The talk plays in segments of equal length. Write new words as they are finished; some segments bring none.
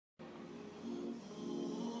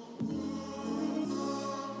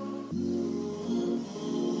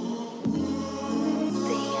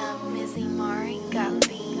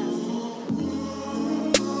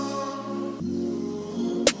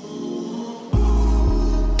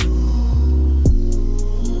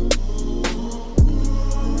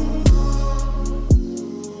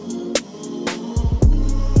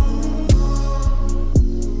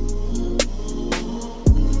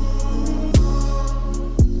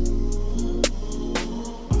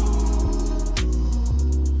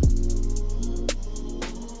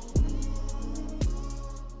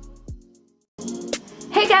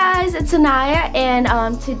it's Anaiya,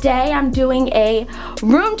 and today I'm doing a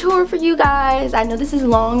room tour for you guys. I know this is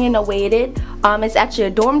long and awaited. It's actually a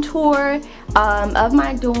dorm tour of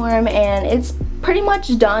my dorm, and it's pretty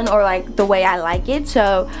much done, or like the way I like it.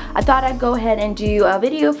 So I thought I'd go ahead and do a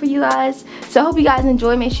video for you guys. So I hope you guys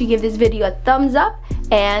enjoy. Make sure you give this video a thumbs up,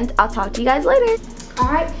 and I'll talk to you guys later.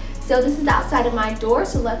 Alright, so this is the outside of my door,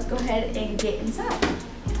 so let's go ahead and get inside.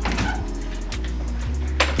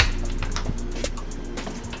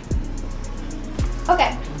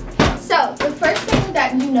 Okay, so the first thing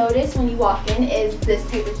that you notice when you walk in is this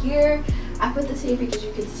paper here. I put this here because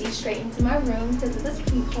you can see straight into my room because of this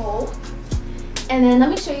peephole. And then let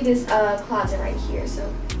me show you this closet right here. So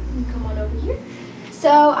you come on over here.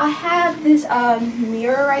 So I have this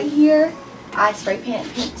mirror right here. I spray paint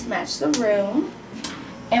pink to match the room.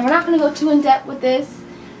 And we're not going to go too in depth with this,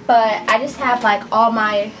 but I just have like all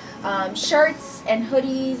my shirts and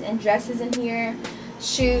hoodies and dresses in here,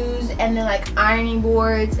 shoes, and then like ironing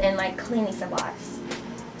boards and like cleaning supplies.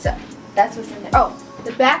 So that's what's in there. Oh,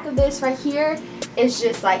 the back of this right here is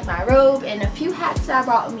just like my robe and a few hats that I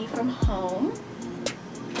brought with me from home.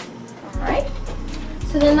 Alright,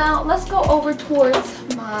 so then now let's go over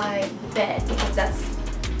towards my bed because that's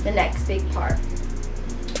the next big part.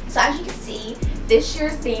 So as you can see, this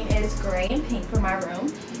year's theme is gray and pink for my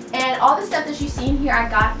room, and all the stuff that you see in here I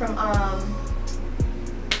got from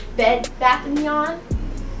Bed Bath & Beyond.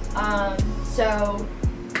 So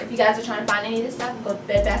if you guys are trying to find any of this stuff, go to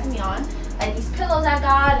Bed Bath & Beyond. Like these pillows I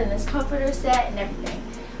got and this comforter set and everything.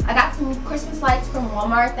 I got some Christmas lights from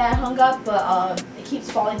Walmart that I hung up, but it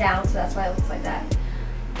keeps falling down, so that's why it looks like that.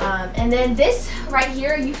 And then this right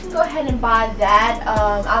here, you can go ahead and buy that.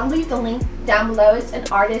 I'll leave the link down below. It's an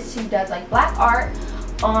artist who does like black art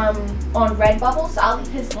on Redbubble, so I'll leave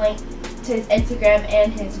his link to his Instagram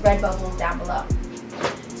and his Redbubble down below.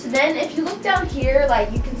 So then if you look down here,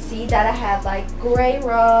 like you can see that I have like gray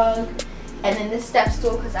rug and then this step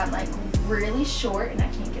stool because I'm like really short and I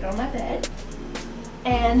can't get on my bed.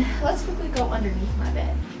 And let's quickly go underneath my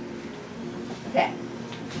bed. Okay,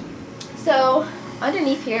 so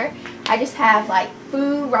underneath here I just have like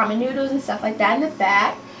food, ramen noodles and stuff like that in the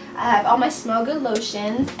back. I have all my Smell Good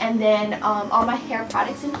lotions, and then all my hair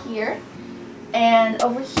products in here. And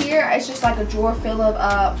over here it's just like a drawer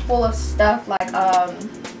full of stuff like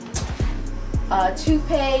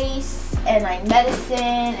toothpaste and like medicine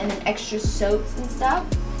and then extra soaps and stuff.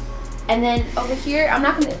 And then over here, I'm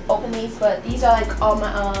not going to open these, but these are like all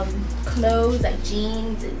my clothes, like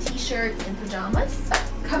jeans and t-shirts and pajamas.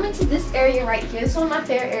 Coming to this area right here, this is one of my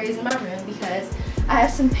favorite areas in my room because I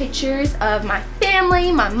have some pictures of my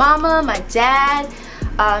family, my mama, my dad,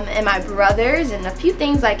 and my brothers, and a few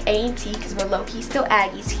things like A&T because we're low-key still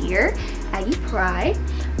Aggies here, Aggie Pride.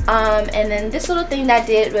 And then this little thing that I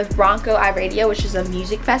did with Bronco iRadio, which is a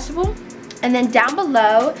music festival. And then down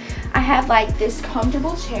below, I have like this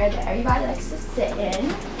comfortable chair that everybody likes to sit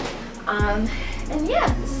in. And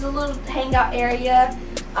yeah, this is a little hangout area.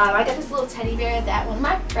 I got this little teddy bear that one of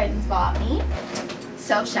my friends bought me.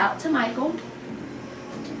 So shout out to Michael.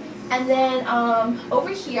 And then over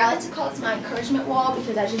here, I like to call this my encouragement wall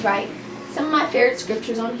because I just write some of my favorite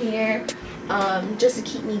scriptures on here just to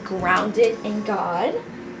keep me grounded in God.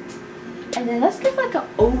 And then let's give like an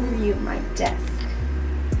overview of my desk.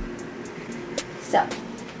 So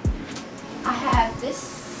I have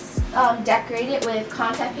this decorated with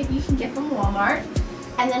contact paper you can get from Walmart.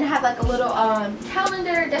 And then I have like a little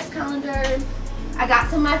calendar, desk calendar. I got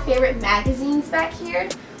some of my favorite magazines back here.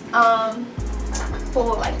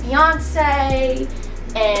 Full of like Beyonce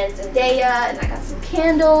and Zendaya, and I got some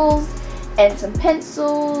candles and some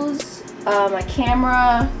pencils, my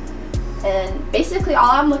camera, and basically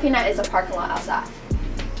all I'm looking at is a parking lot outside.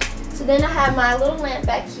 So then I have my little lamp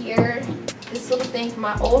back here, this little thing from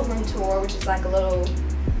my old room tour, which is like a little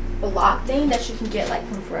block thing that you can get like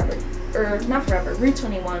from Route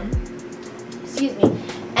 21, excuse me.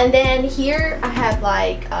 And then here I have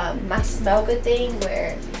like my Smell Good thing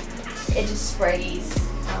where it just sprays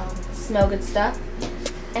Smell Good stuff.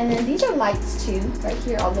 And then these are lights too, right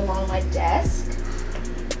here all along my desk.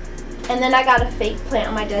 And then I got a fake plant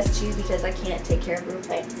on my desk too because I can't take care of real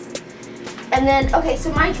plants. And then, okay,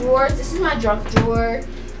 so my drawers, this is my junk drawer.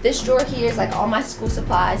 This drawer here is like all my school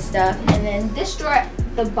supplies stuff. And then this drawer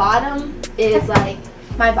at the bottom is like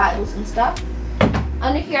my Bibles and stuff.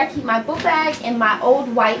 Under here I keep my book bag and my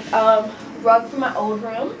old white rug from my old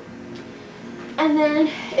room. And then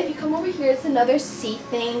if you come over here, it's another seat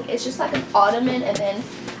thing. It's just like an ottoman, and then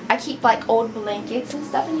I keep like old blankets and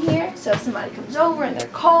stuff in here. So if somebody comes over and they're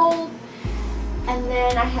cold. And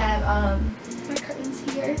then I have my curtains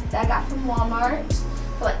here that I got from Walmart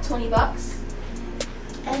for like 20 bucks.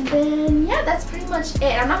 And then yeah, that's pretty much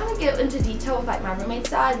it. I'm not gonna get into detail with like my roommate's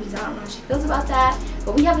side because I don't know how she feels about that.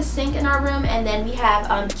 But we have a sink in our room, and then we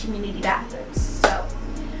have community bathrooms. So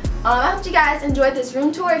I hope you guys enjoyed this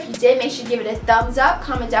room tour. If you did, make sure you give it a thumbs up.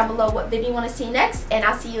 Comment down below what video you want to see next, and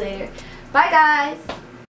I'll see you later. Bye guys.